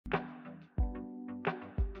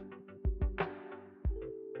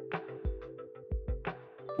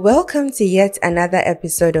Welcome to yet another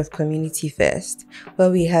episode of Community First, where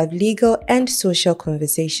we have legal and social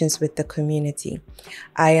conversations with the community.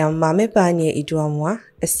 I am Mame Banye Iduamwa,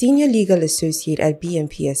 a senior legal associate at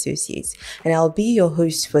B&P Associates, and I'll be your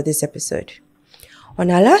host for this episode. On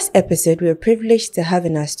our last episode, we were privileged to have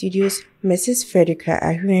in our studios Mrs. Frederica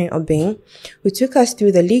Ahwireng-Obeng, who took us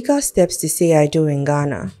through the legal steps to say I do in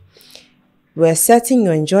Ghana. We're certain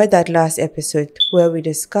you enjoyed that last episode where we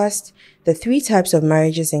discussed the 3 types of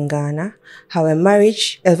marriages in Ghana, how a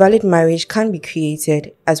valid marriage can be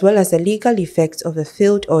created, as well as the legal effects of a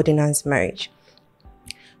failed ordinance marriage.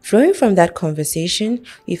 Flowing from that conversation,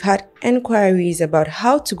 we've had enquiries about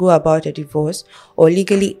how to go about a divorce or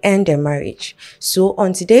legally end a marriage. So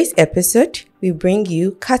on today's episode, we bring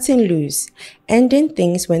you Cutting Loose, ending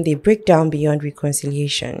things when they break down beyond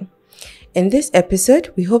reconciliation. In this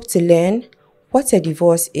episode, we hope to learn what a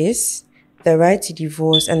divorce is, the right to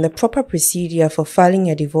divorce, and the proper procedure for filing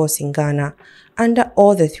a divorce in Ghana under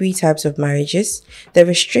all the 3 types of marriages, the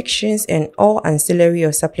restrictions, and all ancillary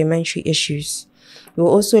or supplementary issues. We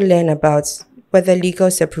will also learn about whether legal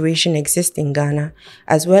separation exists in Ghana,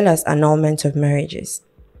 as well as annulment of marriages.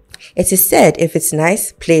 It is said, if it's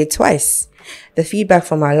nice, play it twice. The feedback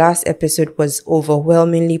from our last episode was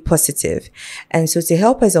overwhelmingly positive. And so to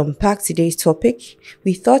help us unpack today's topic,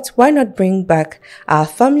 we thought why not bring back our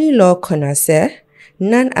family law connoisseur,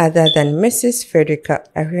 none other than Mrs. Frederica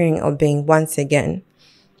Ahwireng-Obeng once again.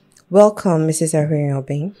 Welcome, Mrs.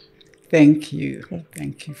 Ahwireng-Obeng. Thank you.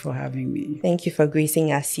 Thank you for having me. Thank you for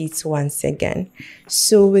gracing our seats once again.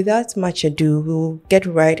 So without much ado, we'll get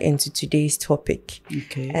right into today's topic.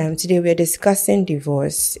 Okay. Today we're discussing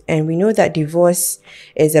divorce, and we know that divorce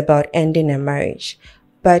is about ending a marriage.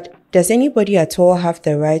 But does anybody at all have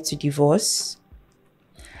the right to divorce?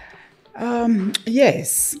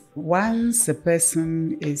 Yes. Once a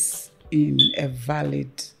person is in a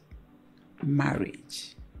valid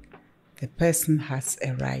marriage, the person has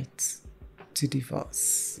a right to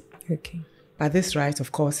divorce. Okay. But this right,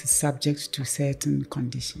 of course, is subject to certain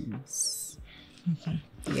conditions. Okay.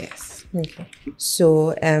 Yes. Okay.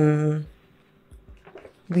 So,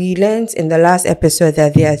 we learned in the last episode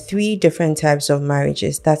that there are 3 different types of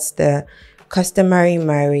marriages. That's the customary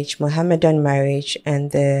marriage, Mohammedan marriage,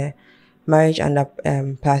 and the marriage under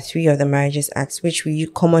Part 3 of the Marriages Act, which we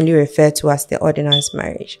commonly refer to as the ordinance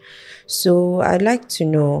marriage. So I'd like to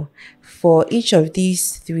know, for each of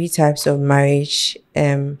these 3 types of marriage,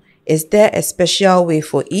 is there a special way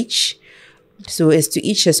for each? So is to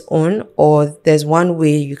each his own, or there's one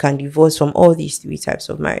way you can divorce from all these 3 types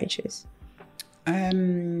of marriages?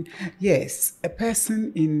 Yes, a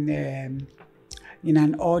person in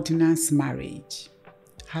an ordinance marriage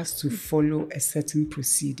has to follow a certain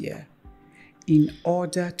procedure in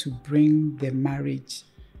order to bring the marriage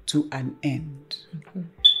to an end. Okay.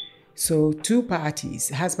 So 2 parties,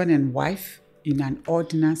 husband and wife, in an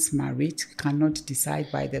ordinance marriage cannot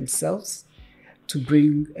decide by themselves to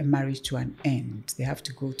bring a marriage to an end. They have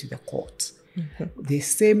to go to the court. Mm-hmm. The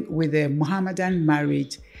same with the Mohammedan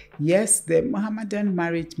marriage. Yes, the Mohammedan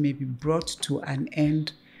marriage may be brought to an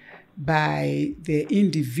end by the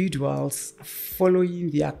individuals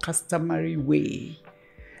following their customary way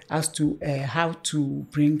as to how to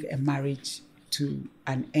bring a marriage to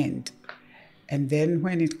an end. And then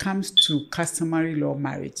when it comes to customary law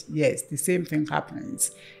marriage, yes, the same thing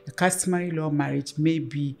happens. A customary law marriage may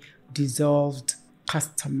be dissolved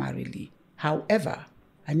customarily. However,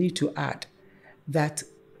 I need to add that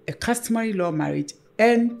a customary law marriage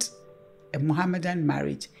and a Mohammedan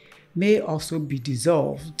marriage may also be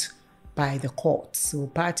dissolved by the courts. So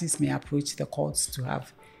parties may approach the courts to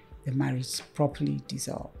have the marriage properly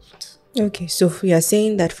dissolved. Okay, so we are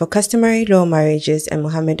saying that for customary law marriages and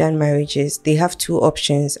Mohammedan marriages, they have 2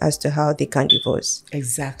 options as to how they can divorce.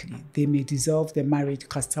 Exactly. They may dissolve the marriage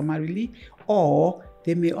customarily, or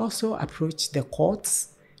they may also approach the courts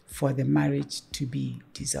for the marriage to be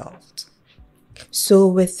dissolved. So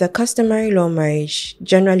with the customary law marriage,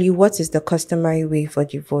 generally, what is the customary way for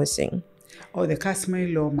divorcing? Or the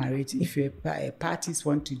customary law marriage, if parties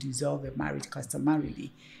want to dissolve a marriage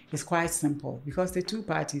customarily, it's quite simple because the 2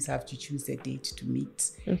 parties have to choose a date to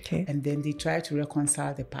meet. Okay. And then they try to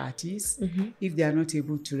reconcile the parties. Mm-hmm. If they are not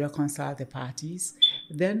able to reconcile the parties,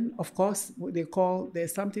 then of course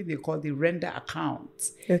there's something they call the render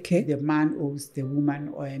account. Okay. The man owes the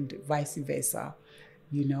woman and vice versa.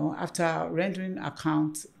 After rendering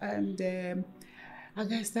account, and I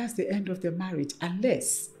guess that's the end of the marriage,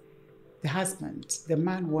 unless the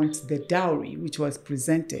man wants the dowry which was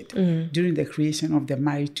presented during the creation of the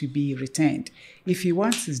marriage to be returned. If he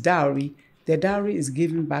wants his dowry, the dowry is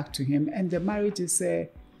given back to him and the marriage is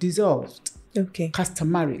dissolved. Okay.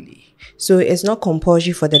 Customarily. So it's not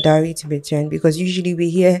compulsory for the dowry to be returned, because usually we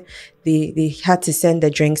hear they had to send the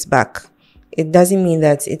drinks back. It doesn't mean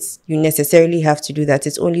that you necessarily have to do that.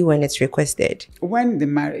 It's only when it's requested. When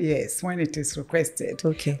when it is requested.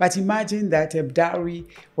 Okay. But imagine that a dowry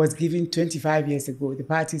was given 25 years ago. The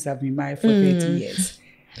parties have been married for 30 years.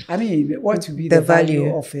 I mean, what would be the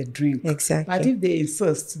value of a drink? Exactly. But if they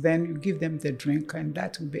insist, then you give them the drink and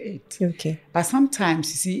that will be it. Okay. But sometimes,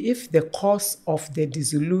 you see, if the cause of the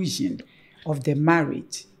dissolution of the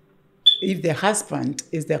marriage, if the husband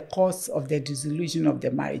is the cause of the dissolution of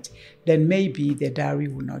the marriage, then maybe the dowry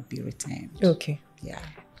will not be returned. Okay. Yeah.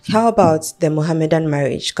 How about the Mohammedan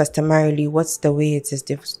marriage? Customarily, what's the way it is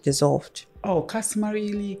dissolved? Oh,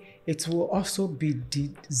 customarily, it will also be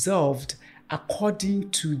dissolved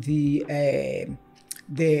according to the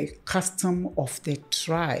custom of the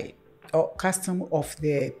tribe or custom of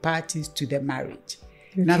the parties to the marriage.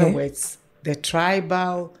 Okay. In other words, the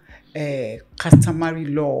tribal customary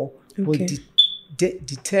law will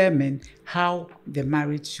determine how the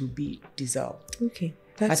marriage should be dissolved. Okay.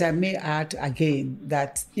 But I may add again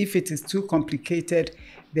that if it is too complicated,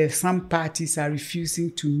 some parties are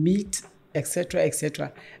refusing to meet,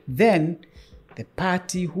 etc., then the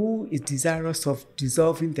party who is desirous of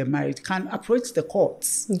dissolving the marriage can approach the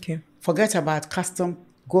courts. Okay. Forget about custom,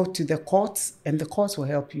 go to the courts, and the courts will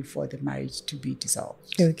help you for the marriage to be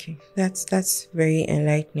dissolved. Okay, that's very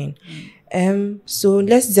enlightening. So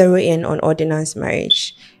let's zero in on ordinance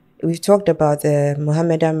marriage. We've talked about the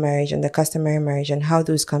Mohammedan marriage and the customary marriage and how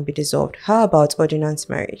those can be dissolved. How about ordinance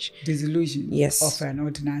marriage? Dissolution of an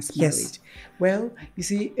ordinance marriage. Yes. Well, you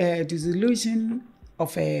see, dissolution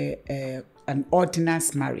of an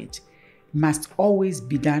ordinance marriage must always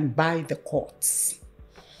be done by the courts.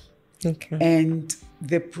 Okay. And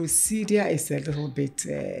the procedure is a little bit,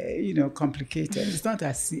 complicated. It's not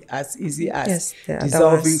as easy as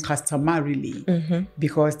dissolving customarily,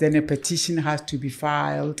 because then a petition has to be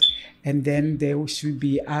filed, and then there should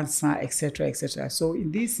be answer, etc. So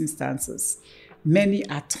in these instances, many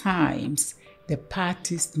a times the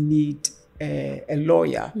parties need a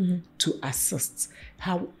lawyer to assist.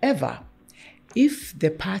 However, if the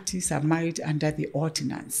parties are married under the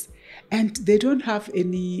ordinance and they don't have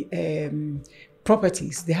any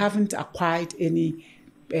properties, they haven't acquired any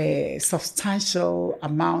substantial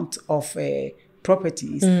amount of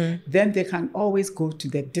properties, then they can always go to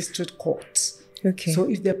the district court. Okay. So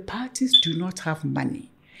if the parties do not have money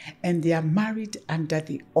and they are married under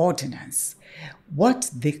the ordinance, what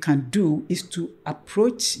they can do is to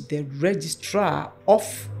approach the registrar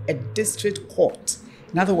of a district court.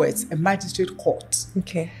 In other words, a magistrate court.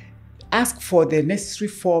 Okay. Ask for the necessary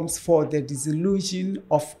forms for the dissolution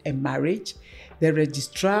of a marriage. The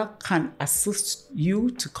registrar can assist you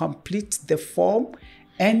to complete the form,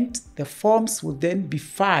 and the forms will then be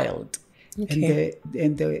filed. Okay.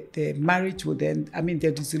 And the marriage will then,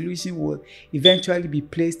 the dissolution will eventually be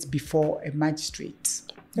placed before a magistrate,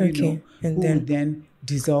 who will then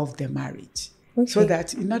dissolve the marriage. Okay. So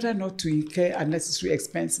that in order not to incur unnecessary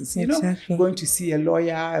expenses, going to see a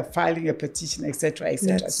lawyer, filing a petition, etc.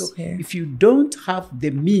 So if you don't have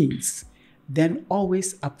the means, then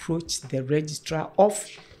always approach the registrar of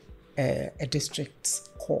a district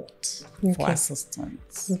court for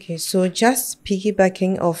assistance. Okay, so just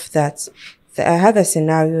piggybacking off that, I have a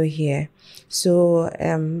scenario here. So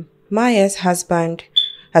Maya's husband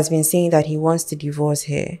has been saying that he wants to divorce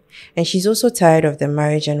her, and she's also tired of the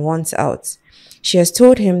marriage and wants out. She has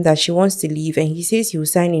told him that she wants to leave, and he says he will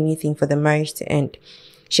sign anything for the marriage to end.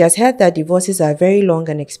 She has heard that divorces are very long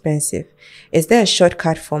and expensive. Is there a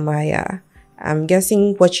shortcut for Maya? I'm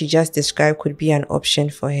guessing what you just described could be an option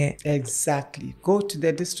for her. Exactly. Go to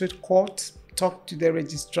the district court, talk to the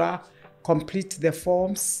registrar, complete the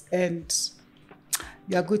forms, and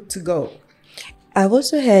you're good to go. I've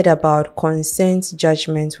also heard about consent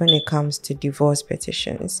judgment when it comes to divorce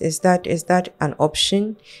petitions. Is that an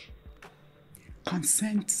option?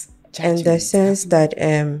 Consent judgment. In the sense that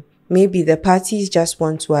maybe the parties just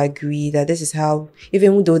want to agree that this is how,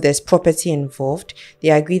 even though there's property involved, they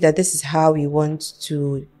agree that this is how we want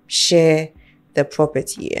to share the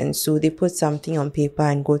property. And so they put something on paper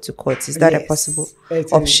and go to court. Is that a possible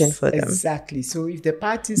option for them? Exactly. So if the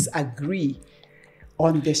parties agree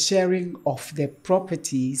on the sharing of the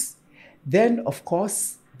properties, then of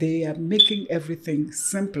course they are making everything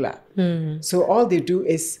simpler. So all they do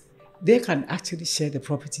is they can actually share the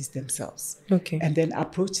properties themselves. Okay. And then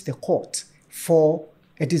approach the court for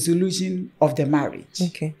a dissolution of the marriage.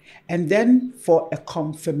 Okay. And then for a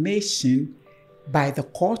confirmation by the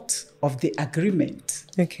court of the agreement.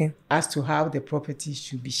 Okay. As to how the property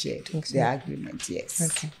should be shared. Okay. The agreement, yes.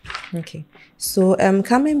 Okay. Okay. So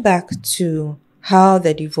coming back to how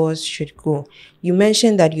the divorce should go, you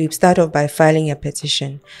mentioned that you start off by filing a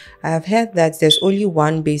petition. I have heard that there's only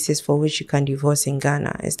one basis for which you can divorce in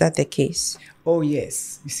Ghana. Is that the case? Oh,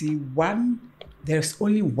 yes. You see, there's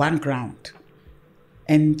only one ground.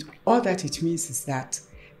 And all that it means is that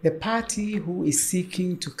the party who is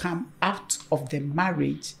seeking to come out of the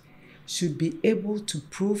marriage should be able to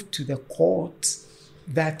prove to the court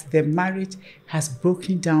that the marriage has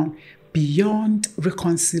broken down beyond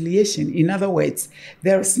reconciliation. In other words,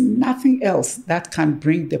 there is nothing else that can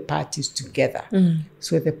bring the parties together.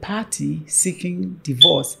 So the party seeking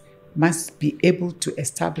divorce must be able to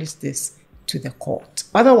establish this to the court.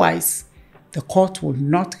 Otherwise, the court will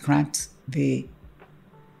not grant the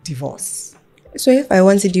divorce. So if I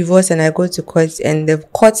want to divorce and I go to court and the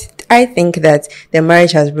court, I think that the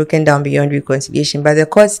marriage has broken down beyond reconciliation, but the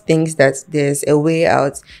court thinks that there's a way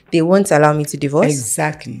out, they won't allow me to divorce?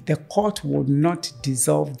 Exactly. The court will not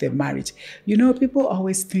dissolve the marriage. You know, people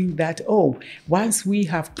always think that, once we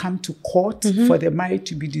have come to court for the marriage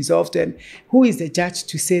to be dissolved, then who is the judge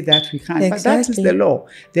to say that we can't? Exactly. But that is the law.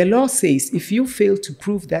 The law says if you fail to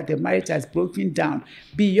prove that the marriage has broken down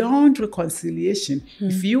beyond reconciliation,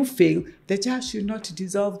 if you fail, the judge should not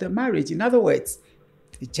dissolve the marriage. In other words,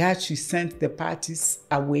 the judge should send the parties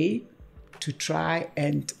away to try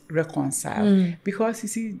and reconcile. Because, you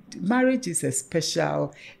see, marriage is a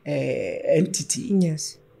special entity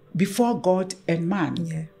before God and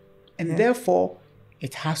man. And therefore,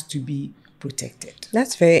 it has to be protected.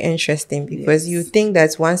 That's very interesting because you think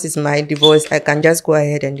that once it's my divorce, I can just go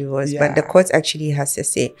ahead and divorce. But the court actually has a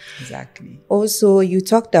say. Exactly. Also, you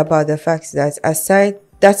talked about the fact that aside,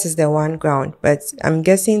 that is the one ground, but I'm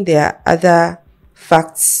guessing there are other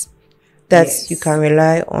facts that you can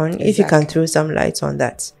rely on. If you can throw some light on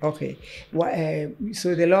that. Okay.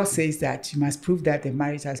 So the law says that you must prove that the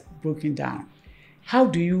marriage has broken down. How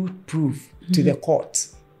do you prove to the court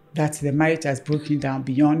that the marriage has broken down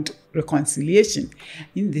beyond reconciliation?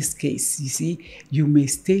 In this case, you see, you may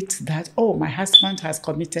state that, my husband has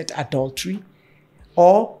committed adultery,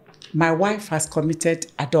 or my wife has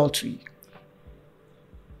committed adultery.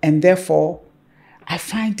 And therefore, I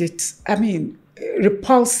find it,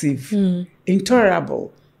 repulsive,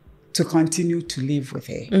 intolerable to continue to live with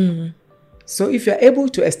her. So if you're able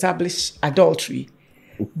to establish adultery,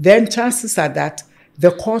 then chances are that the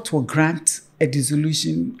court will grant a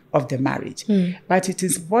dissolution of the marriage. But it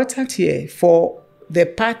is important here for the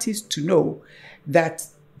parties to know that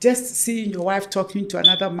just seeing your wife talking to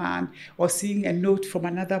another man or seeing a note from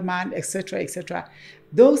another man, etc.,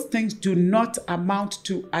 those things do not amount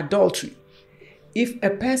to adultery. If a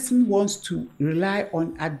person wants to rely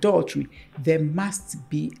on adultery, there must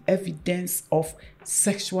be evidence of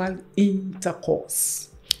sexual intercourse.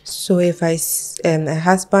 So if a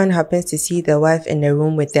husband happens to see the wife in a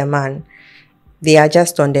room with the man, they are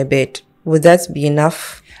just on the bed, would that be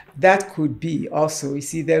enough? That could be also. You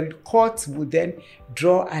see, the court would then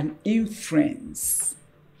draw an inference.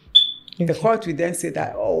 The court would then say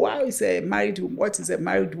that, what is a married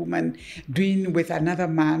woman doing with another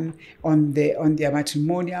man on their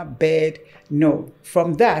matrimonial bed? No.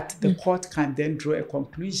 From that, the court can then draw a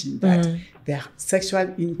conclusion that the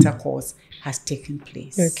sexual intercourse has taken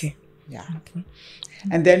place. Okay. Yeah. Okay.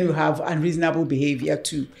 And then you have unreasonable behavior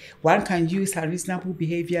too. One can use unreasonable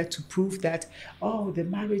behavior to prove that, the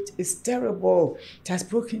marriage is terrible. It has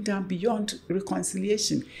broken down beyond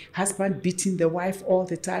reconciliation. Husband beating the wife all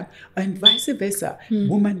the time, and vice versa.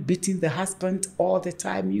 Woman beating the husband all the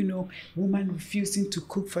time. Woman refusing to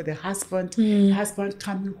cook for the husband. Husband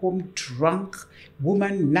coming home drunk.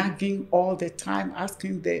 Woman nagging all the time,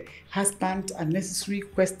 asking the husband unnecessary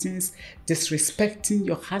questions, disrespecting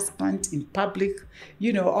your husband in public.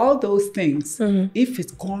 All those things, if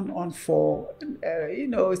it's gone on for,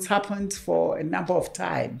 it's happened for a number of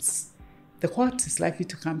times, the court is likely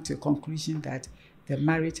to come to a conclusion that the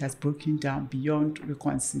marriage has broken down beyond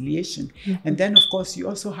reconciliation. And then, of course, you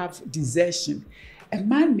also have desertion. A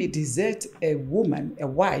man may desert a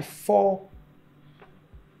wife, for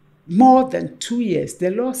more than 2 years.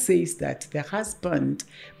 The law says that the husband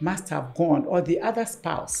must have gone, or the other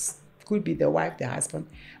spouse, could be the wife, the husband,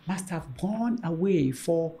 must have gone away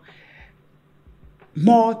for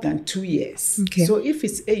more than 2 years. Okay. So if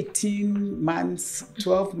it's 18 months,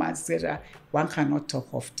 12 months, etc., one cannot talk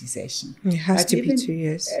of desertion. It has to be 2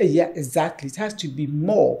 years. Yeah, exactly. It has to be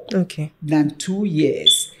more than 2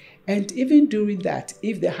 years. And even during that,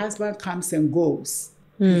 if the husband comes and goes,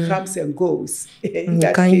 he comes and goes. You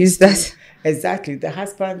can't use that. Exactly.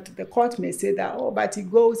 The court may say that, but he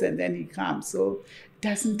goes and then he comes. So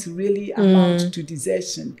doesn't really amount to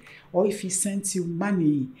desertion, or if he sends you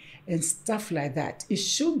money and stuff like that. It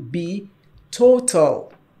should be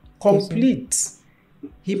total, complete.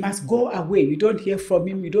 He must go away. You don't hear from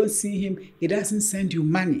him. You don't see him. He doesn't send you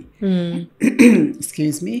money.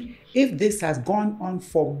 Excuse me. If this has gone on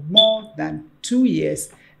for more than 2 years,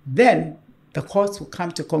 then the courts will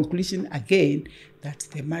come to conclusion again that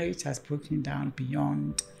the marriage has broken down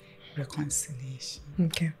beyond reconciliation.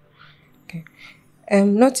 Okay.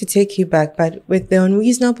 Not to take you back, but with the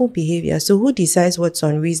unreasonable behavior, so who decides what's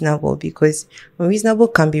unreasonable? Because unreasonable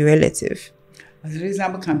can be relative.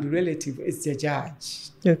 Unreasonable can be relative. It's the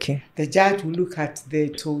judge. Okay. The judge will look at the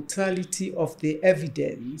totality of the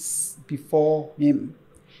evidence before him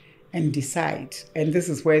and decide. And this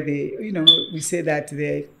is where we say that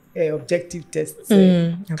the objective tests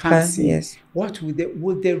comes in. Yes. What would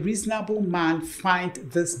the reasonable man find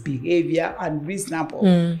this behavior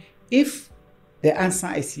unreasonable? If the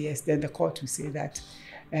answer is yes, then the court will say that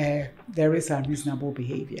there is unreasonable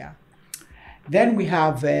behavior. Then we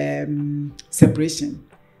have separation,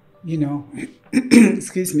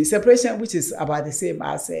 excuse me, separation, which is about the same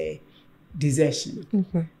as a desertion.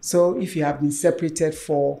 So if you have been separated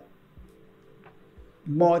for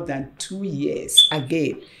more than 2 years,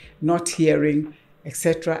 again, not hearing,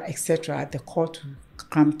 etc., the court will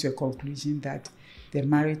come to a conclusion that the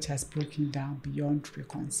marriage has broken down beyond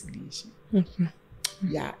reconciliation.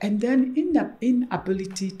 Yeah, and then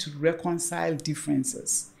inability to reconcile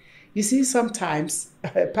differences. You see, sometimes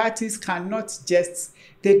parties don't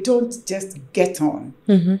just get on.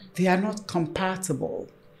 They are not compatible.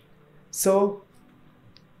 So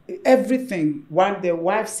everything, the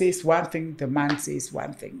wife says one thing, the man says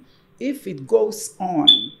one thing. If it goes on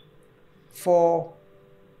for,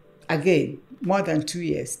 again, more than 2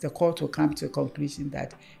 years, the court will come to a conclusion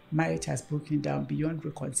that marriage has broken down beyond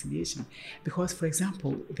reconciliation. Because, for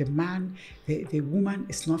example, the woman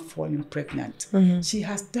is not falling pregnant. She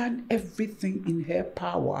has done everything in her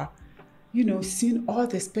power, seen all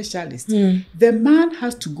the specialists. The man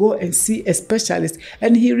has to go and see a specialist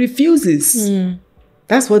and he refuses.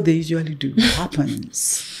 That's what they usually do. It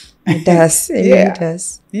happens. It does. It really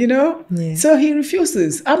does. Yeah. So he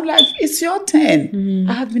refuses. I'm like, it's your turn.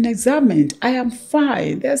 I have been examined. I am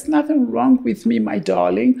fine. There's nothing wrong with me, my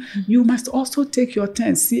darling. You must also take your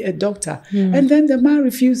turn, see a doctor. And then the man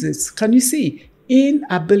refuses. Can you see?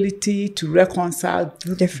 Inability to reconcile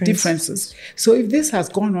differences. So if this has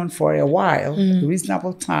gone on for a while, a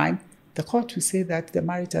reasonable time, the court will say that the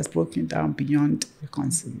marriage has broken down beyond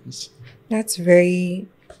reconciliation. That's very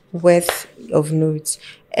worth of note.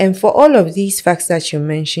 And for all of these facts that you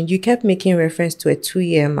mentioned, you kept making reference to a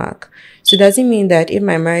 2-year mark. So does it mean that if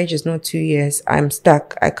my marriage is not 2 years, I'm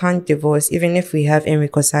stuck, I can't divorce, even if we have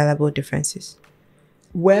irreconcilable differences?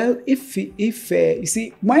 Well, if you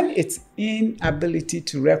see, when it's inability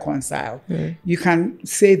to reconcile, you can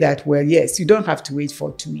say that, well, yes, you don't have to wait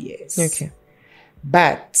for 2 years. Okay.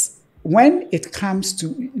 But when it comes to,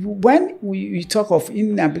 when we talk of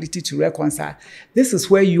inability to reconcile, this is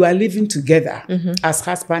where you are living together as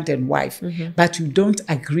husband and wife, but you don't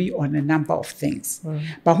agree on a number of things.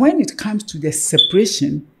 But when it comes to the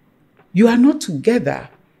separation, you are not together.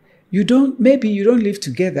 Maybe you don't live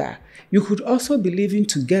together. You could also be living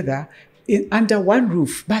together under one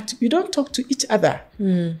roof, but you don't talk to each other.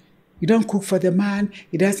 You don't cook for the man.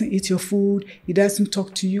 He doesn't eat your food. He doesn't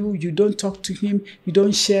talk to you. You don't talk to him. You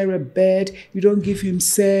don't share a bed. You don't give him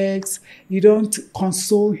sex. You don't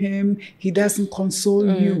console him. He doesn't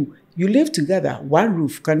console you. You live together, one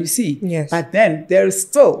roof. Can you see? Yes. But then there is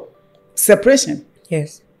still separation.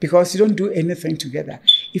 Yes. Because you don't do anything together.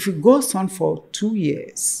 If it goes on for 2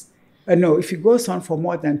 years, if it goes on for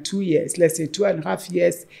more than 2 years, let's say 2.5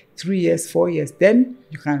 years, 3 years, 4 years, then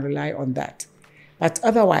you can rely on that. But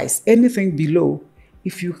otherwise, anything below,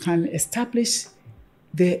 if you can establish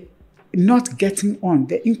the not getting on,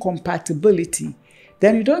 the incompatibility,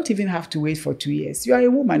 then you don't even have to wait for 2 years. You are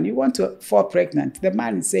a woman, you want to fall pregnant. The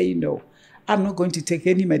man is saying, no, I'm not going to take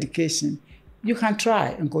any medication. You can try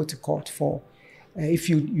and go to court for, if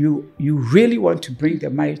you really want to bring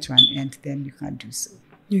the marriage to an end, then you can do so.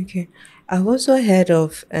 Okay. I've also heard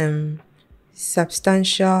of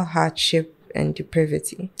substantial hardship and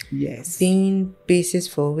depravity. Yes. Being basis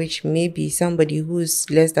for which maybe somebody who's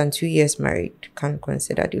less than 2 years married can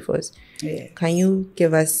consider divorce. Yes. Can you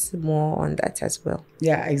give us more on that as well?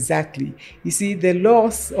 Yeah, exactly. You see, the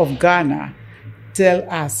laws of Ghana tell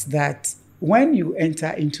us that when you enter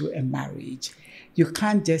into a marriage, you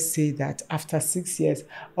can't just say that after 6 years,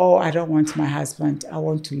 oh, I don't want my husband, I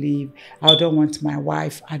want to leave. I don't want my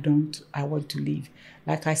wife, I want to leave.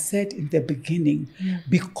 like I said in the beginning,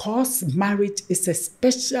 because marriage is a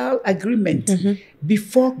special agreement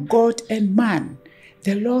before God and man,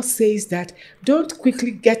 the law says that don't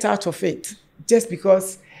quickly get out of it just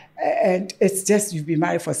because, and it's just you've been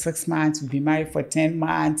married for 6 months, you've been married for 10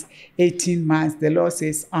 months, 18 months. The law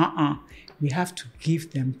says, we have to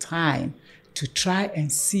give them time to try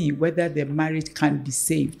and see whether the marriage can be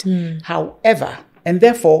saved. However, and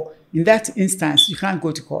therefore, in that instance, you can't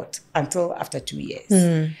go to court until after 2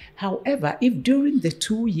 years. However, if during the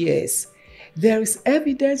 2 years, there is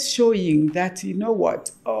evidence showing that, you know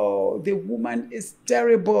what, the woman is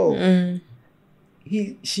terrible.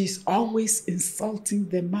 She's always insulting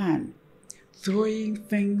the man, throwing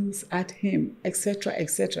things at him, etc.,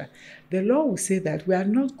 etc. The law will say that we are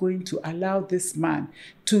not going to allow this man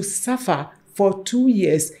to suffer for 2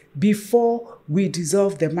 years before we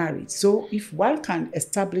dissolve the marriage. So if one can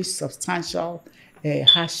establish substantial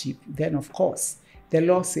hardship, then of course the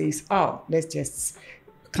law says, let's just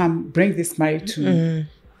bring this marriage to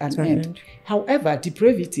an end. However,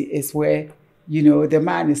 depravity is where, you know, the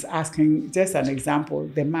man is asking, just an example,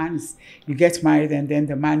 you get married and then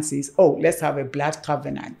the man says, let's have a blood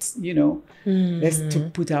covenant, you know, let's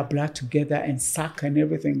put our blood together and suck and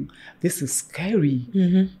everything. This is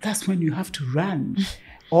scary. That's when you have to run.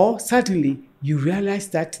 Or suddenly you realize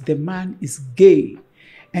that the man is gay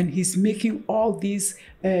and he's making all these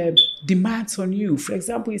demands on you. For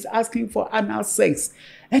example, he's asking for anal sex.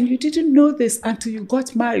 And you didn't know this until you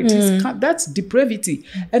got married. That's depravity.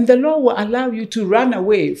 And the law will allow you to run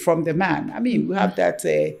away from the man. I mean, we have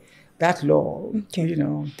that law, you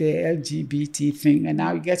know, the LGBT thing. And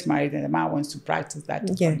now you get married and the man wants to practice that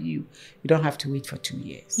on you. You don't have to wait for 2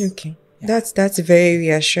 years. Okay. Yeah. That's very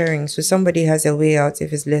reassuring. So somebody has a way out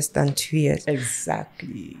if it's less than 2 years.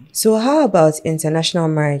 Exactly. So how about international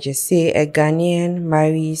marriages? Say a Ghanaian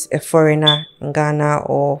marries a foreigner in Ghana,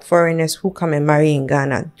 or foreigners who come and marry in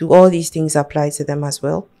Ghana. Do all these things apply to them as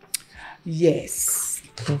well? Yes.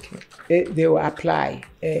 Okay. They will apply.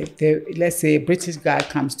 Let's say a British guy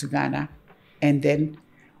comes to Ghana and then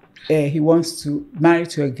he wants to marry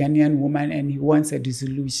to a Ghanaian woman and he wants a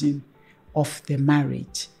dissolution of the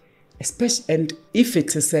marriage. Especially, and if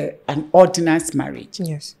it is an ordinance marriage,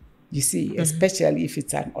 yes, you see, especially if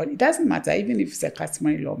it's it doesn't matter, even if it's a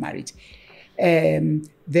customary law marriage,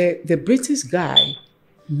 the British guy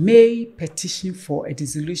may petition for a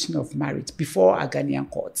dissolution of marriage before a Ghanaian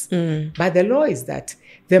court. But the law is that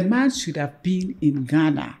the man should have been in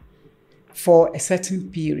Ghana for a certain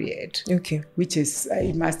period, which is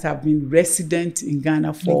he must have been resident in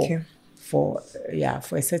Ghana for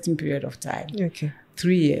a certain period of time.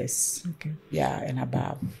 3 years, and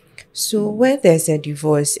above. So where there's a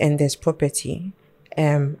divorce and there's property,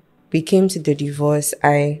 we came to the divorce.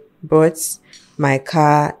 I brought my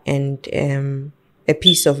car and a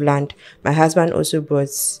piece of land. My husband also brought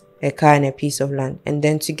a car and a piece of land. And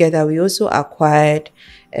then together we also acquired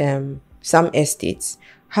some estates.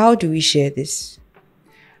 How do we share this?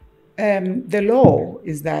 The law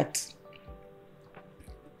is that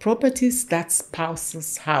properties that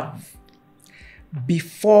spouses have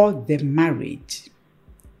before the marriage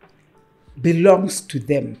belongs to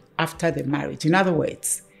them after the marriage. In other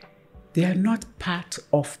words, they are not part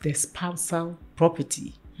of the spousal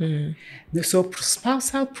property. So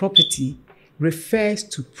spousal property refers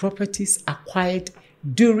to properties acquired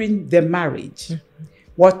during the marriage.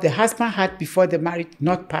 What the husband had before the marriage,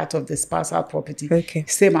 not part of the spousal property.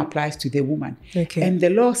 Same applies to the woman. And the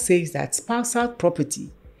law says that spousal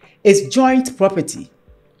property is joint property.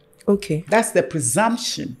 That's the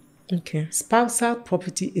presumption. Spousal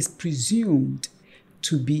property is presumed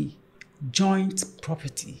to be joint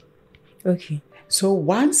property. So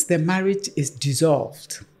once the marriage is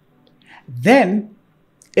dissolved, then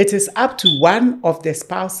it is up to one of the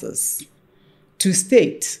spouses to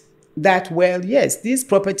state that, well, yes, these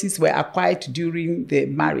properties were acquired during the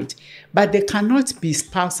marriage, but they cannot be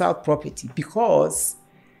spousal property because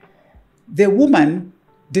the woman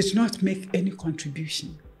did not make any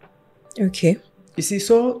contribution. You see,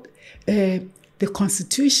 so the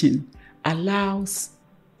Constitution allows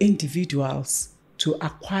individuals to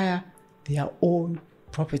acquire their own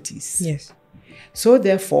properties. So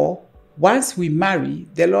therefore, once we marry,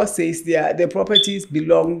 the law says the properties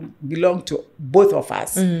belong to both of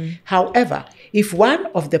us. However, if one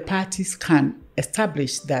of the parties can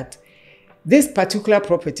establish that this particular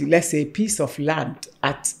property, let's say a piece of land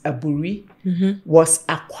at Aburi, was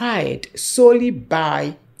acquired solely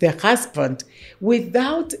by the husband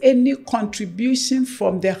without any contribution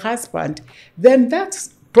from the husband, then that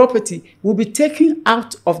property will be taken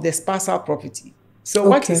out of the spousal property. So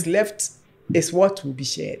what is left is what will be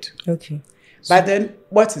shared. But then,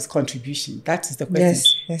 what is contribution? That is the question.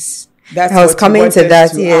 Yes, yes. That's I was what coming to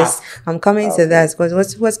that. Yes, ask. I'm coming to that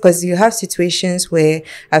because you have situations where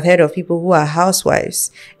I've heard of people who are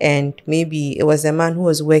housewives, and maybe it was a man who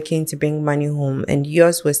was working to bring money home, and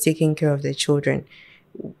yours was taking care of the children.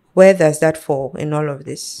 Where does that fall in all of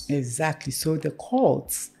this? Exactly. So the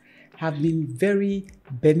courts have been very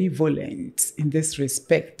benevolent in this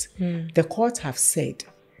respect. The courts have said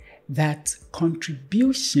that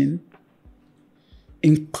contribution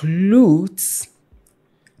includes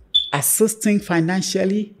assisting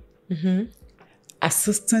financially,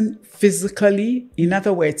 assisting physically. In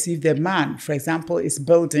other words, if the man, for example, is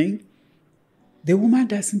building, the woman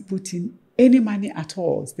doesn't put in any money at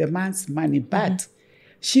all. It's the man's money, but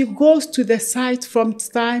she goes to the site from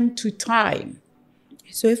time to time.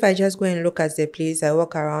 So if I just go and look at the place, I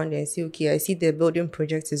walk around and say, okay, I see the building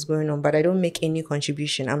project is going on, but I don't make any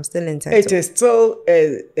contribution, I'm still entitled. It is still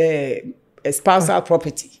a spousal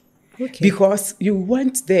property. Okay. Because you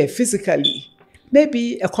went there physically,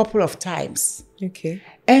 maybe a couple of times. Okay.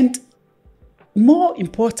 And more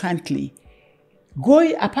importantly,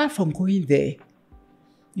 apart from going there,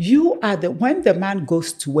 you are when the man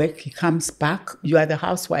goes to work, he comes back, you are the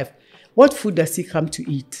housewife. What food does he come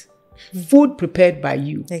to eat? Food prepared by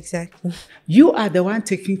you. Exactly. You are the one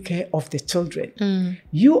taking care of the children.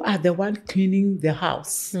 You are the one cleaning the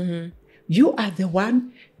house. You are the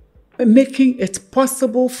one making it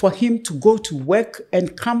possible for him to go to work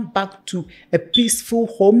and come back to a peaceful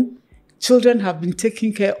home. Children have been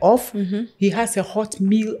taken care of. He has a hot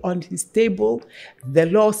meal on his table. The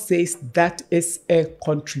law says that is a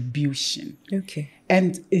contribution. Okay.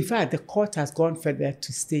 And in fact, the court has gone further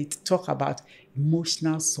to talk about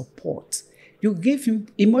emotional support. You give him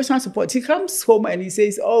emotional support. He comes home and he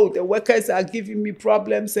says, oh, the workers are giving me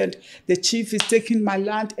problems and the chief is taking my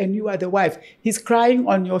land and you are the wife. He's crying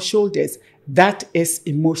on your shoulders. That is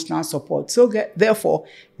emotional support. So therefore,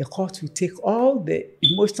 the court will take all the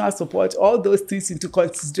emotional support, all those things into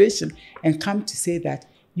consideration and come to say that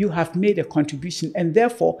you have made a contribution and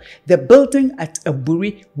therefore the building at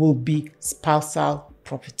Aburi will be spousal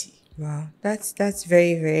property. Wow, that's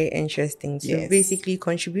very, very interesting. So Yes. basically,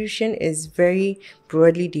 contribution is very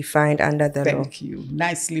broadly defined under the law. Thank you.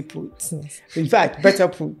 Nicely put. Yes. In fact, better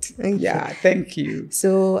put. Thank you. Yeah, thank you.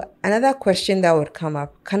 So another question that would come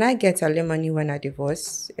up, can I get alimony when I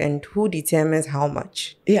divorce? And who determines how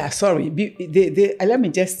much? Yeah, sorry. Let me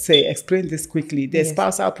just explain this quickly. The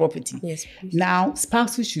spousal property. Yes, please. Now,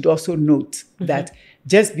 spouses should also note that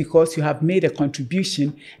just because you have made a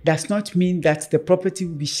contribution does not mean that the property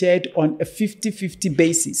will be shared on a 50-50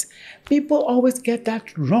 basis. People always get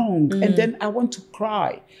that wrong. And then I want to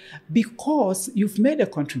cry. Because you've made a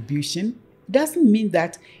contribution doesn't mean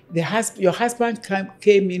that your husband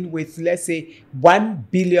came in with, let's say, 1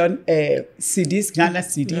 billion cedis, Ghana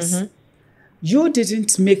cedis. You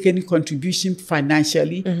didn't make any contribution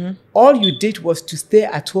financially. All you did was to stay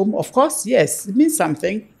at home. Of course, yes, it means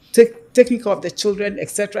something. Taking care of the children,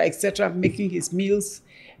 etc., making his meals.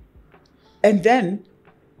 And then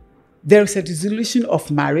there is a dissolution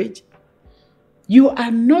of marriage. You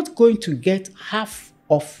are not going to get half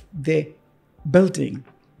of the building.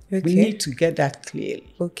 Okay. We need to get that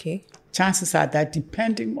clearly. Okay. Chances are that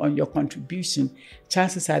depending on your contribution,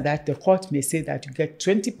 chances are that the court may say that you get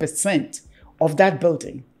 20% of that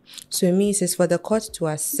building. So it means it's for the court to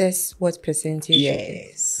assess what percentage.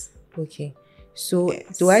 Yes. Okay. So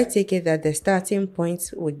do I take it that the starting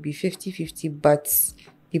point would be 50-50, but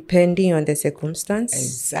depending on the circumstance?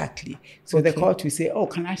 Exactly. So the court will say, oh,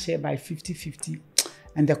 can I share by 50-50?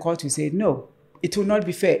 And the court will say, no, it will not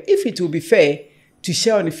be fair. If it will be fair to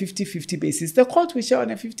share on a 50-50 basis, the court will share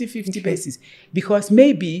on a 50-50 basis. Because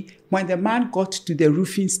maybe when the man got to the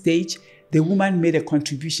roofing stage, the woman made a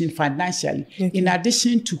contribution financially, in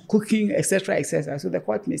addition to cooking, etc., etc. So the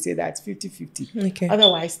court may say that it's 50-50. Okay.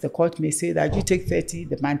 Otherwise, the court may say that you take 30,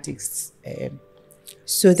 the man takes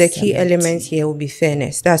so the key element here will be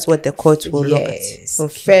fairness. That's what the court will look at. Okay.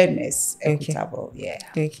 Fairness, equitable,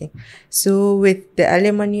 Okay. So with the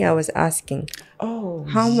alimony, I was asking,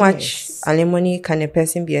 how much alimony can a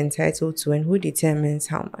person be entitled to, and who determines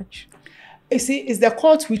how much? You see, it's the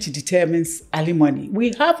court which determines alimony.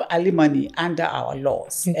 We have alimony under our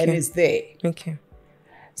laws, and it's there. Okay.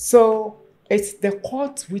 So it's the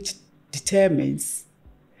court which determines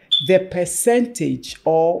the percentage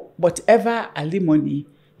or whatever alimony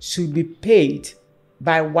should be paid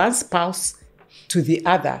by one spouse to the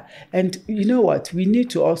other. And you know what? We need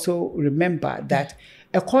to also remember that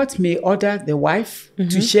a court may order the wife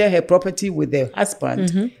to share her property with the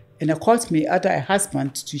husband, and a court may order a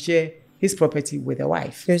husband to share his property with the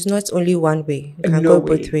wife. There's not only one way. It can No go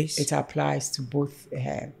way. both ways. It applies to both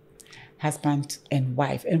husband and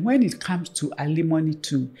wife. And when it comes to alimony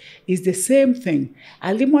too, it's the same thing.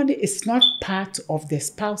 Alimony is not part of the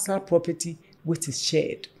spousal property which is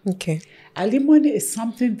shared. Okay. Alimony is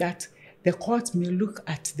something that the court may look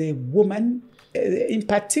at the woman, in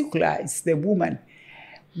particular, it's the woman.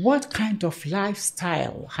 What kind of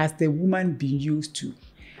lifestyle has the woman been used to?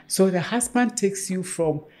 So the husband takes you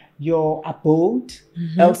from your abode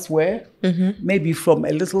elsewhere, maybe from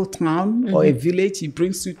a little town or a village. He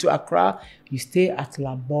brings you to Accra. You stay at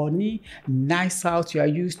Laboni, nice house. You are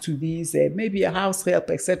used to these, maybe a house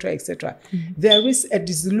help, etc., etc. There is a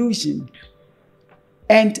disillusion.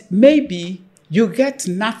 And maybe you get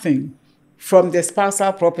nothing from the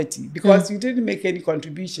spousal property because you didn't make any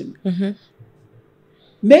contribution.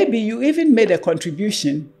 Maybe you even made a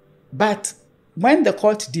contribution, but when the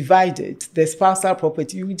court divided the spousal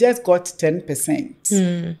property, you just got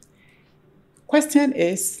 10%. Question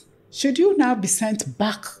is, should you now be sent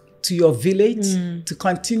back to your village to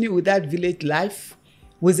continue with that village life?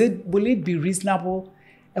 Will it be reasonable?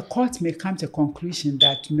 A court may come to a conclusion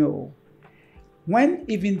that no. When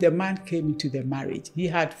even the man came into the marriage, he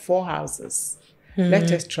had 4 houses.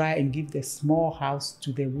 Let us try and give the small house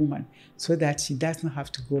to the woman so that she does not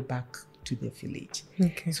have to go back to the village.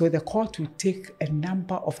 Okay. So the court will take a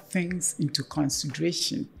number of things into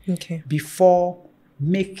consideration before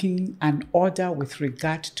making an order with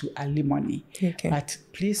regard to alimony. Okay. But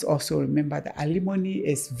please also remember that alimony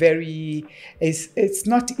is it's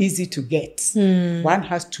not easy to get. One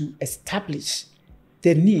has to establish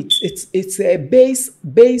the needs. It's a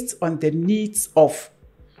based on the needs of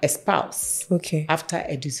a spouse after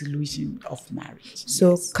a dissolution of marriage.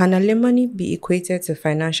 So can alimony be equated to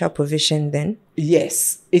financial provision then?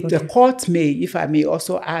 Yes. The court may, if I may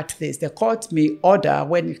also add this, the court may order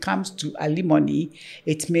when it comes to alimony,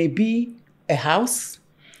 it may be a house,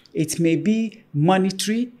 it may be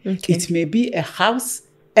monetary, it may be a house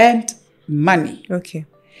and money. Okay.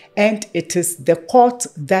 And it is the court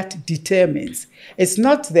that determines. It's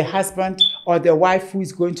not the husband or the wife who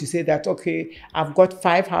is going to say that, okay, I've got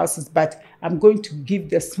 5 houses, but I'm going to give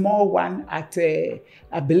the small one at a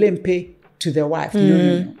B&P to the wife.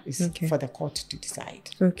 No. It's for the court to decide.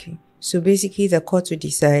 Okay. So basically the court will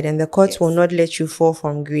decide, and the court will not let you fall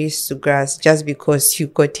from grace to grass just because you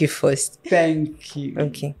got it first. Thank you.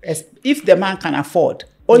 Okay. If the man can afford.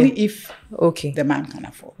 Only if the man can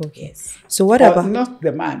afford. Okay. Yes. So what about not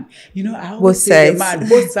the man? I always say the man,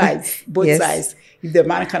 both sides, sides. If the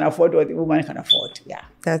man can afford or the woman can afford,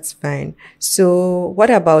 that's fine. So what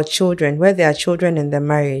about children? Where there are children in the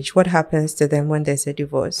marriage, what happens to them when there's a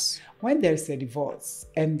divorce? When there's a divorce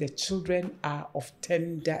and the children are of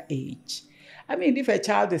tender age, I mean, if a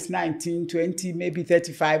child is 19, 20, maybe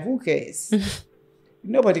 35, who cares?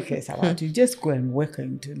 Nobody cares about you. Just go and work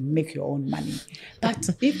and make your own money. But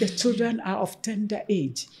if the children are of tender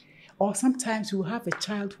age, or sometimes you have a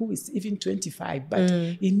child who is even 25, but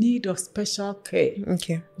in need of special care.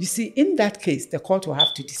 Okay. You see, in that case, the court will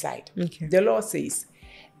have to decide. Okay. The law says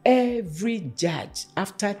every judge,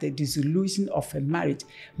 after the dissolution of a marriage,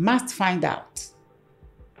 must find out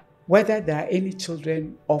whether there are any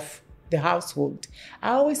children of the household.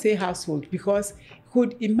 I always say household because you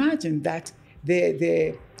could imagine that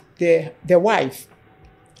the wife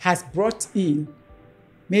has brought in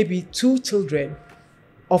maybe 2 children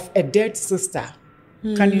of a dead sister.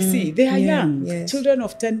 Can you see? They are young, children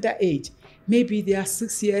of tender age. Maybe they are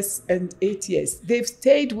 6 years and 8 years. They've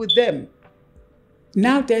stayed with them.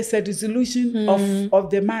 Now there's a dissolution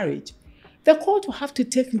of the marriage. The court will have to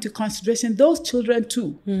take into consideration those children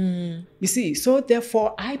too. You see, so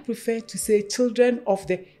therefore I prefer to say children of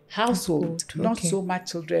the household, not so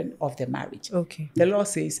much children of the marriage. Okay. The law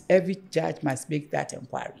says every judge must make that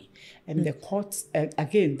inquiry. And the courts,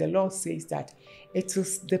 again, the law says that it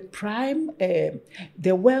is the prime,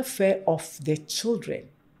 the welfare of the children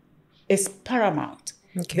is paramount.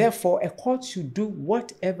 Okay. Therefore, a court should do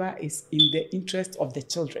whatever is in the interest of the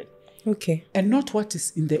children. Okay. And not what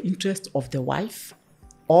is in the interest of the wife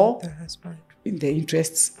or the husband. In the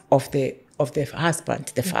interests of the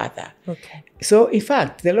husband, the father. Okay. So, in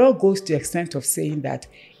fact, the law goes to the extent of saying that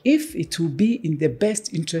if it will be in the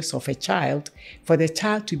best interest of a child for the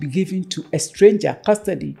child to be given to a stranger,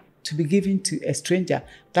 custody to be given to a stranger,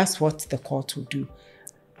 that's what the court will do.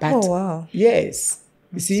 But, oh, wow. Yes.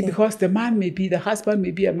 You see, because the husband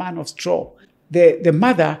may be a man of straw. The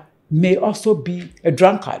mother may also be a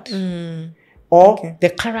drunkard. Or the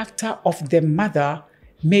character of the mother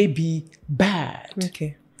may be bad.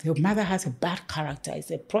 Okay. the mother has a bad character,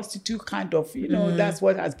 it's a prostitute kind of, that's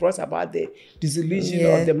what has brought about the dissolution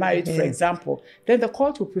of the marriage, for example, then the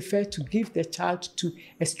court will prefer to give the child to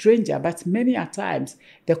a stranger. But many a times,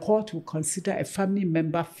 the court will consider a family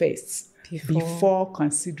member first before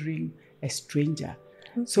considering a stranger.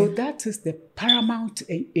 Okay. So that is the paramount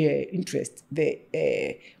interest,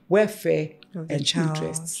 the welfare and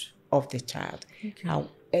interests of the child. Okay.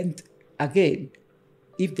 And again,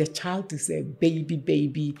 if the child is a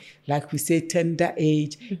baby, like we say, tender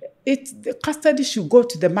age, the custody should go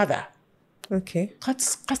to the mother. Okay.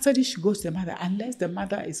 Custody should go to the mother, unless the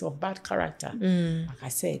mother is of bad character. Like I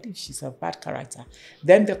said, if she's of bad character,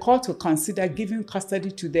 then the court will consider giving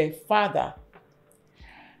custody to the father.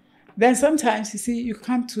 Then sometimes, you see, you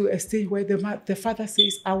come to a stage where the father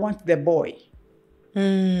says, I want the boy.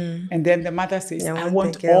 And then the mother says, I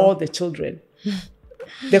want all the children.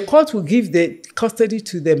 The court will give the custody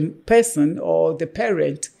to the person or the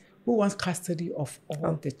parent who wants custody of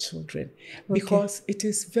all the children. Because it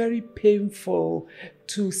is very painful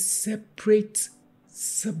to separate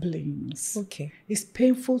siblings. Okay. It's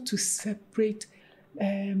painful to separate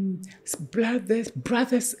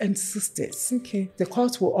brothers and sisters. Okay. The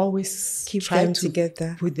court will always try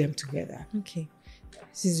to put them together. Okay.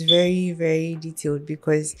 This is very, very detailed,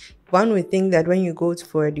 because one would think that when you go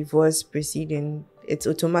for a divorce proceeding, it's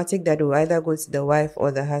automatic that it will either go to the wife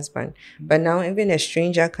or the husband. But now even a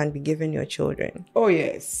stranger can be given your children. Oh,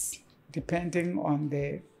 yes. Depending on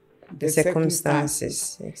the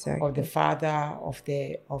circumstances exactly. Of the father, of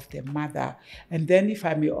the mother. And then if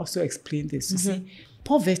I may also explain this, you see,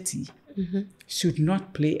 poverty should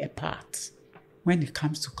not play a part when it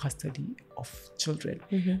comes to custody of children,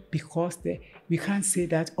 because we can't say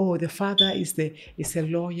that, the father is a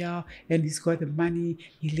lawyer and he's got the money,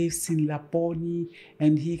 he lives in Laboni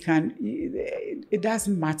and it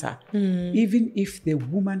doesn't matter. Even if the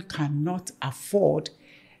woman cannot afford,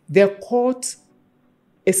 the court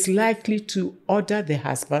is likely to order the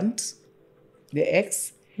husband, the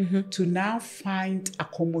ex, to now find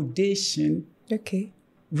accommodation,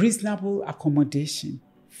 reasonable accommodation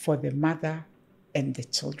for the mother and the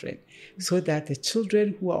children, so that the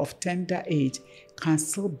children who are of tender age can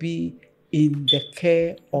still be in the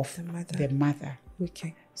care of the mother.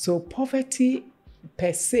 Okay. So poverty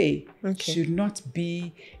per se should not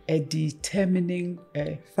be a determining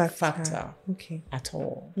factor at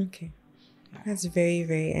all. Okay. That's very,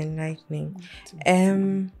 very enlightening.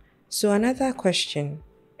 So another question.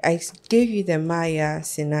 I gave you the Maya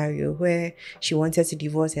scenario where she wanted to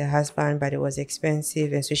divorce her husband, but it was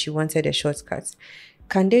expensive, and so she wanted a shortcut.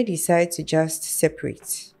 Can they decide to just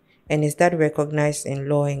separate? And is that recognized in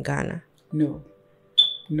law in Ghana? No.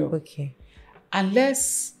 Okay.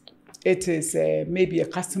 Unless it is maybe a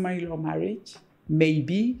customary law marriage,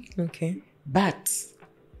 maybe. Okay. But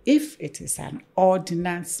if it is an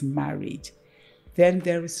ordinance marriage, then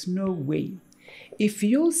there is no way. If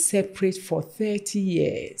you separate for 30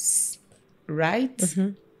 years, right?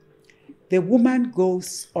 The woman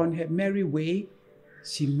goes on her merry way.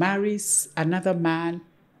 She marries another man,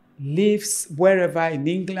 lives wherever in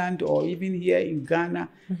England or even here in Ghana.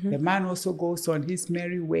 The man also goes on his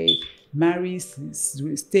merry way, marries,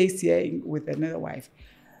 stays here with another wife.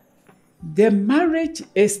 The marriage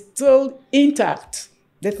is still intact.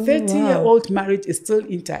 The 30-year-old marriage is still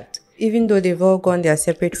intact. Even though they've all gone their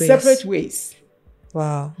separate ways? Separate ways.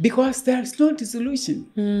 Wow. Because there's no dissolution.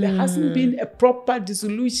 There hasn't been a proper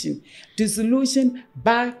dissolution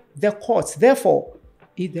by the courts. Therefore,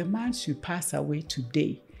 if the man should pass away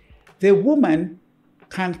today, the woman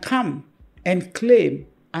can come and claim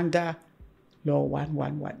under Law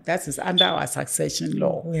 111. That is under our succession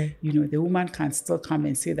law. The woman can still come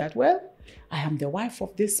and say that, well, I am the wife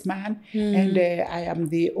of this man, and I am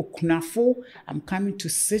the Okunafo. I'm coming to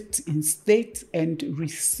sit in state and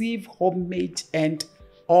receive homage and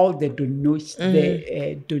all the donations.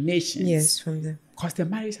 Yes, from them. Because the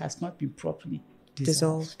marriage has not been properly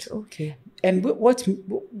dissolved. Okay. And what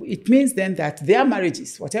it means then that their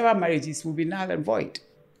marriages, whatever marriages, will be null and void.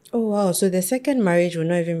 Oh, wow. So the second marriage will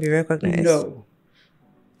not even be recognized? No.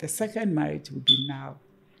 The second marriage will be null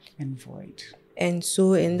and void. And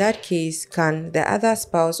so in that case, can the other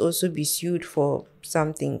spouse also be sued for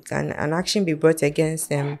something? Can an action be brought against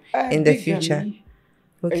them in the future?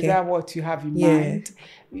 Okay. Is that what you have in mind?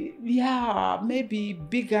 Yeah, maybe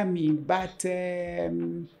bigamy, but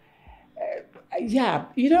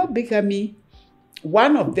bigamy,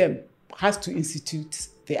 one of them has to institute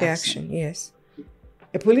the action. Yes.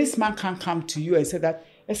 A policeman can come to you and say that,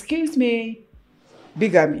 excuse me,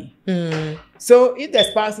 bigamy. So if the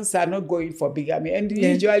spouses are not going for bigamy, and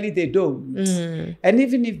usually they don't, and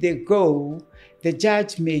even if they go, the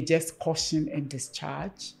judge may just caution and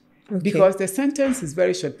discharge. Because the sentence is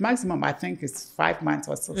very short. Maximum, I think, is 5 months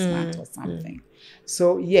or 6 months or something.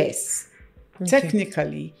 So, yes,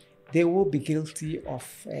 technically, they will be guilty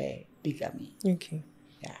of bigamy. Okay.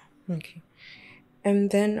 Yeah. Okay.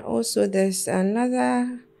 And then also there's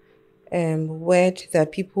another word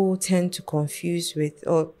that people tend to confuse with,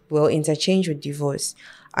 or, well, interchange with divorce,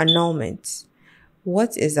 annulment.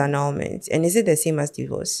 What is annulment? And is it the same as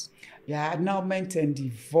divorce? Yeah, annulment and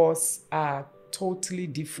divorce are totally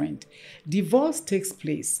different. Divorce takes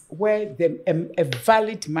place where a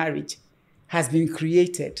valid marriage has been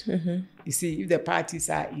created. You see, if the parties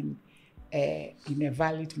are in a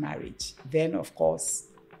valid marriage, then of course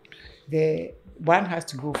one has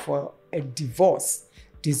to go for a divorce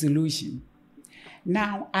dissolution.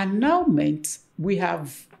 Now, annulment, we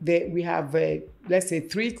have let's say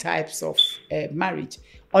 3 types of marriage,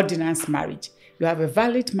 ordinance marriage. You have a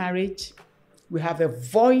valid marriage, we have a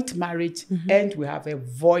void marriage, and we have a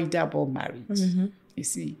voidable marriage. You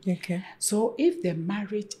see? Okay. So if the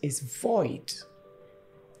marriage is void,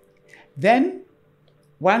 then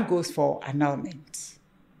one goes for annulment.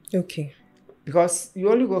 Okay. Because you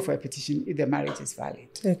only go for a petition if the marriage is valid.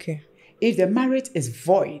 Okay. If the marriage is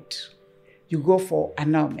void, you go for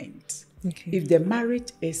annulment. Okay. If the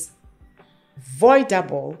marriage is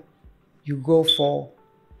voidable, you go for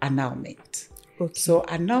annulment. Okay. So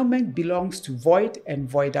annulment belongs to void and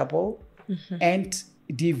voidable, and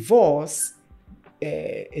divorce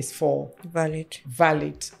is for valid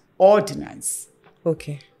ordinance.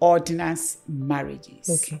 Okay. Ordinance marriages.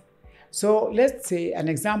 Okay. So let's say an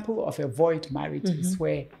example of a void marriage is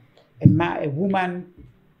where a woman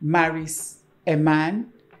marries a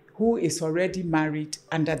man who is already married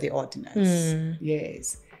under the ordinance.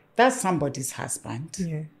 Yes. That's somebody's husband.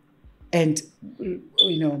 Yeah. And,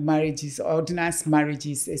 marriages, ordinance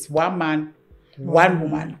marriages is one man, one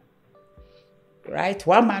woman. Right?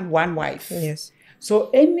 One man, one wife. Yes. So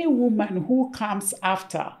any woman who comes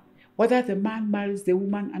after, whether the man marries the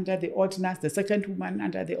woman under the ordinance, the second woman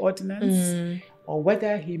under the ordinance, or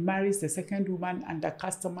whether he marries the second woman under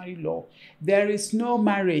customary law, there is no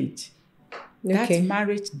marriage. Okay. That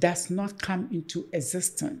marriage does not come into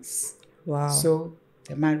existence. Wow. So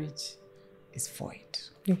the marriage is void.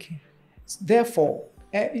 Okay. Therefore,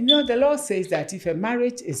 the law says that if a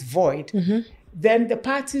marriage is void, then the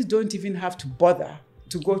parties don't even have to bother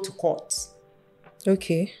to go to court.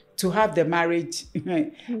 Okay. To have the marriage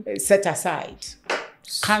set aside,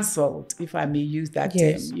 cancelled, if I may use that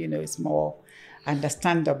term. It's more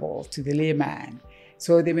understandable to the layman.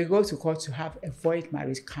 So they may go to court to have a void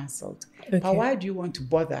marriage cancelled. Okay. But why do you want to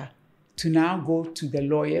bother to now go to the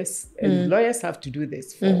lawyers? And lawyers have to do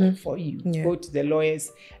this for you. Yeah. Go to the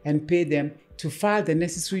lawyers and pay them to file the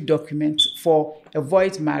necessary documents for a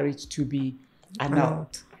void marriage to be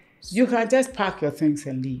annulled. You can just pack your things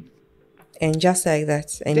and leave. And just like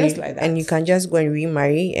that. And like that. And you can just go and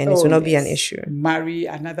remarry and it will not be an issue. Marry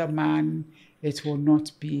another man, it will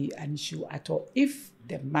not be an issue at all. If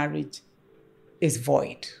the marriage is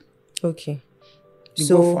void. Okay. You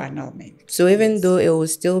go for annulment. So even though it will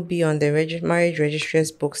still be on the marriage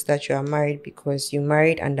registrar's books that you are married because you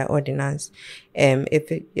married under ordinance,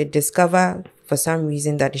 if it discover for some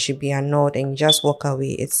reason that it should be annulled and you just walk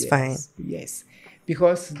away, it's fine. Yes.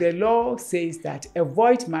 Because the law says that a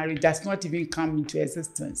void marriage does not even come into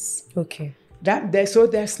existence. Okay. So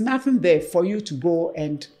there's nothing there for you to go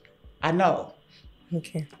and annul.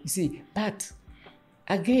 Okay. You see, but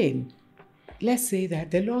again, let's say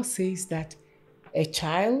that the law says that a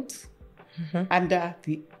child under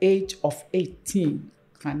the age of 18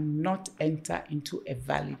 cannot enter into a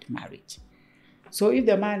valid marriage. So if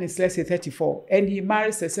the man is, let's say, 34 and he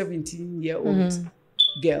marries a 17-year-old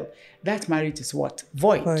girl, that marriage is what?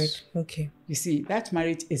 Void. Okay. You see, that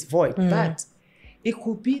marriage is void. But it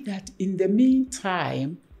could be that in the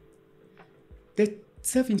meantime, the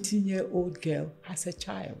 17-year-old girl has a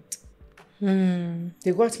child.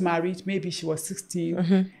 They got married, maybe she was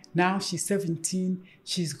 16, now she's 17,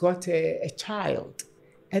 she's got a child,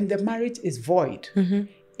 and the marriage is void.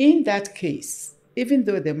 In that case, even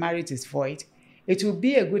though the marriage is void, it will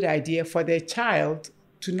be a good idea for the child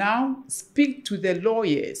to now speak to the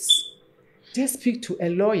lawyers. Just speak to a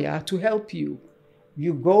lawyer to help you.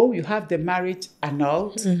 You go, you have the marriage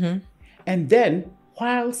annulled, and then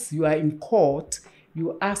whilst you are in court,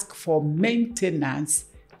 you ask for maintenance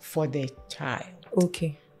for the child.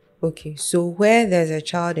 Okay. So where there's a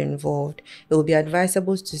child involved, it will be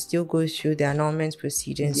advisable to still go through the annulment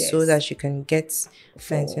proceedings so that you can get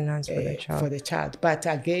maintenance for the child. For the child. But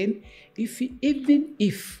again, even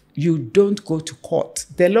if you don't go to court,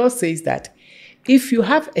 the law says that if you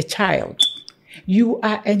have a child you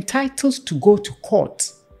are entitled to go to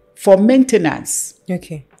court for maintenance.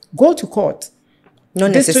 Okay. Go to court.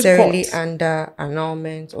 Not District necessarily court. under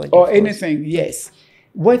annulment or Or divorce. anything, yes.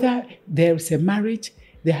 Whether there is a marriage,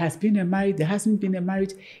 there has been a marriage, there hasn't been a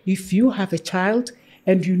marriage. If you have a child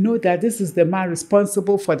and you know that this is the man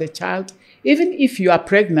responsible for the child, even if you are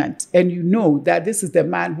pregnant and you know that this is the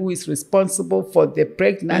man who is responsible for the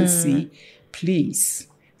pregnancy, please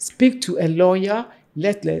speak to a lawyer.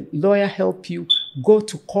 Let the lawyer help you. Go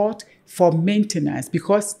to court for maintenance,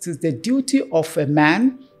 because it is the duty of a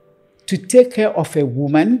man to take care of a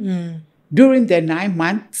woman during the 9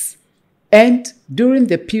 months and during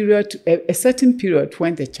the period, a certain period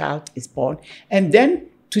when the child is born, and then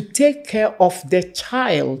to take care of the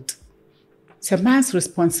child. It's a man's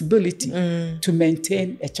responsibility to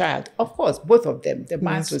maintain a child. Of course, both of them, the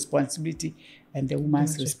man's responsibility and the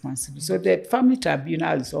woman's responsibility. So the family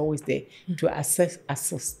tribunal is always there to assist.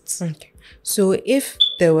 Okay. So if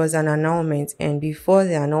there was an annulment and before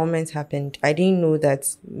the annulment happened, I didn't know that,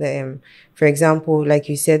 for example, like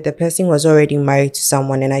you said, the person was already married to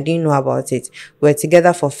someone and I didn't know about it. We're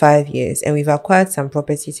together for 5 years and we've acquired some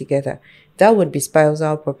property together. That would be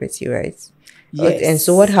spousal property, right? Yes. And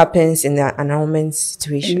so what happens in the annulment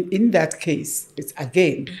situation? In that case, it's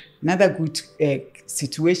again another good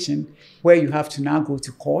situation where you have to now go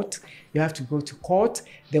to court. You have to go to court.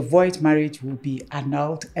 The void marriage will be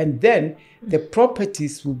annulled, and then the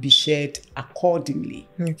properties will be shared accordingly.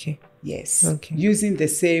 Okay. Yes. Okay. Using the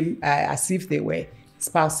same as if they were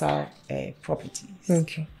spousal properties.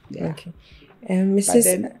 Okay. Yeah. Okay. Mrs. But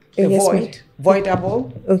then the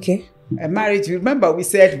voidable. Okay. A marriage, remember we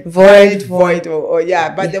said Void. but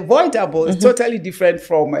the voidable is totally different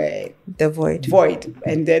from the void.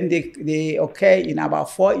 And then they occur in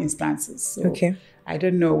about 4 instances. So Okay. I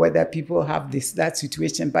don't know whether people have that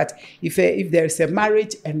situation, but if there is a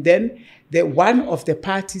marriage and then one of the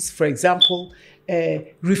parties, for example,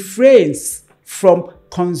 refrains from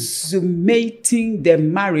consummating the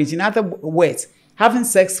marriage, in other words, having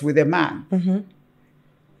sex with a man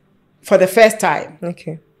for the first time.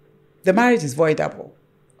 Okay. The marriage is voidable.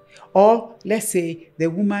 Or let's say the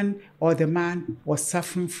woman or the man was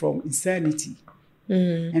suffering from insanity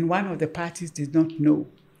and one of the parties did not know.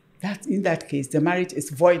 That in that case, the marriage is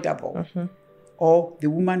voidable. Or the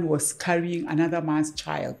woman was carrying another man's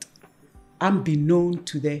child unbeknown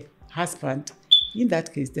to the husband. In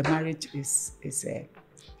that case, the marriage is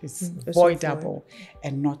voidable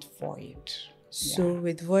and not void. So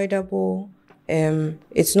with voidable,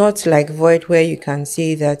 it's not like void where you can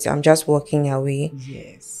say that I'm just walking away.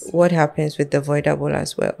 Yes. What happens with the voidable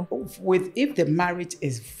as well? If the marriage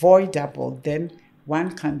is voidable, then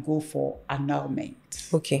one can go for annulment.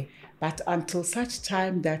 Okay. But until such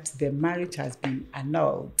time that the marriage has been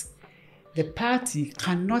annulled, the party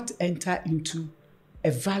cannot enter into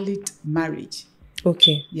a valid marriage.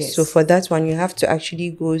 Okay. Yes. So for that one, you have to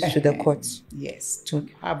actually go to the court. Yes, to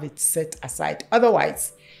have it set aside.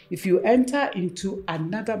 Otherwise, if you enter into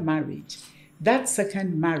another marriage, that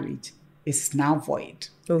second marriage is now void.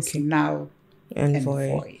 Okay. It's now and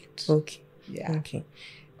void. Okay. Yeah. Okay.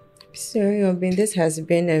 Sorry, this has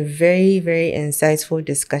been a very, very insightful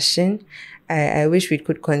discussion. I wish we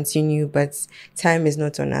could continue, but time is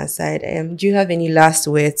not on our side. Do you have any last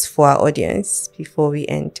words for our audience before we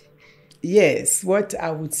end? Yes, what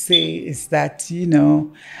I would say is that,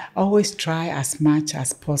 always try as much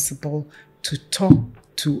as possible to talk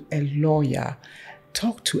to a lawyer.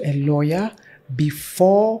 Talk to a lawyer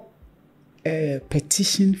before a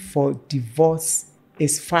petition for divorce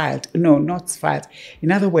is filed. No, not filed.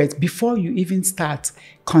 In other words, before you even start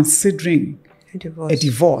considering a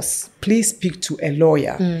divorce, please speak to a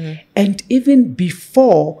lawyer. And even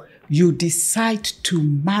before you decide to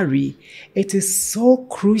marry, it is so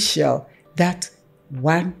crucial that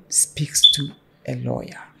one speaks to a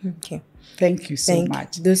lawyer. Okay. Thank you so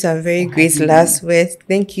much. Those are very great last words.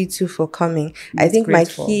 Thank you too for coming. I think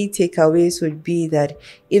grateful. My key takeaways would be that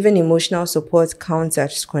even emotional support counts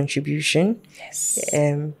as contribution. Yes.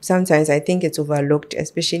 Sometimes I think it's overlooked,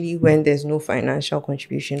 especially when there's no financial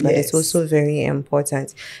contribution, but it's also very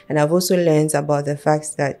important. And I've also learned about the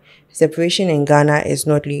fact that separation in Ghana is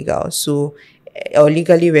not legal. Or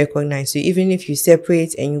legally recognized. So even if you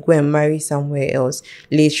separate and you go and marry somewhere else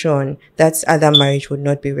later on, that other marriage would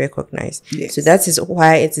not be recognized. Yes. So that is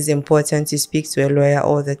why it is important to speak to a lawyer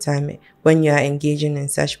all the time when you are engaging in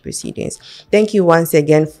such proceedings. Thank you once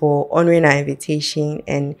again for honoring our invitation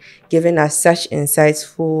and giving us such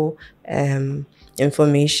insightful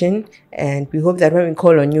information. And we hope that when we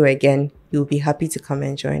call on you again, you'll be happy to come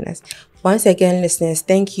and join us. Once again, listeners,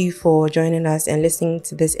 thank you for joining us and listening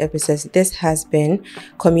to this episode. This has been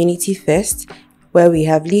Community First, where we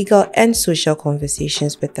have legal and social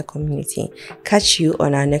conversations with the community. Catch you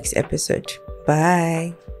on our next episode.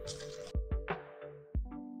 Bye.